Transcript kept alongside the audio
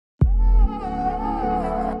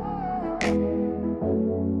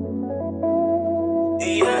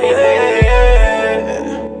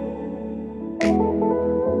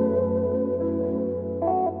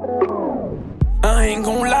I ain't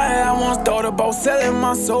gon' lie, I once thought about selling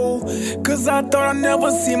my soul, cause I thought I'd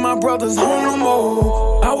never see my brothers home no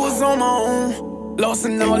more. I was on my own, lost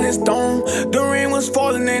in all this stone. The rain was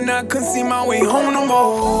falling and I couldn't see my way home no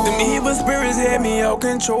more. Them evil spirits had me out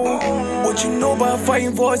control. What you know about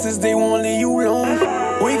fighting voices, they won't leave you alone.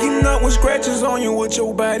 Waking up with scratches on you with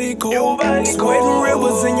your body cold. Sweating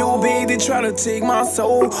rivers in your bed, they try to take my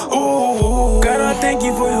soul. Ooh, God, I thank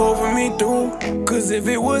you for helping me through. Cause if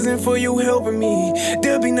it wasn't for you helping me,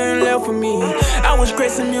 there'd be nothing left for me. I was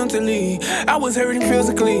stressing mentally, I was hurting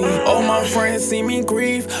physically. All my friends see me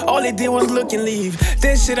grieve, all they did was look and leave.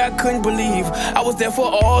 That shit I couldn't believe. I was there for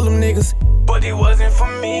all them niggas, but it wasn't for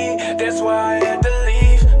me. That's why I had to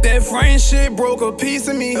leave. That friendship broke a piece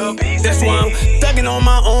of me. That's why I'm thugging on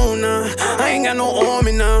my own now. I ain't got no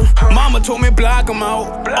army now. Mama told me block them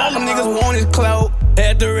out. All them niggas want is clout.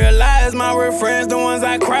 Had to realize my real friends, the ones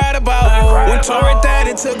I cried about. When Tori died,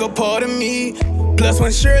 it took a part of me. Plus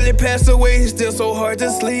when Shirley passed away, it's still so hard to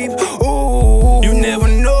sleep. Ooh, you never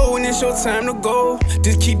know when it's your time to go.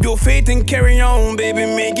 Just keep your faith and carry on, baby,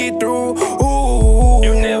 make it through. Ooh,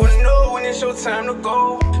 you never know when it's your time to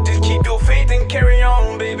go. Just keep your faith and carry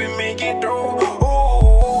on, baby, make it through.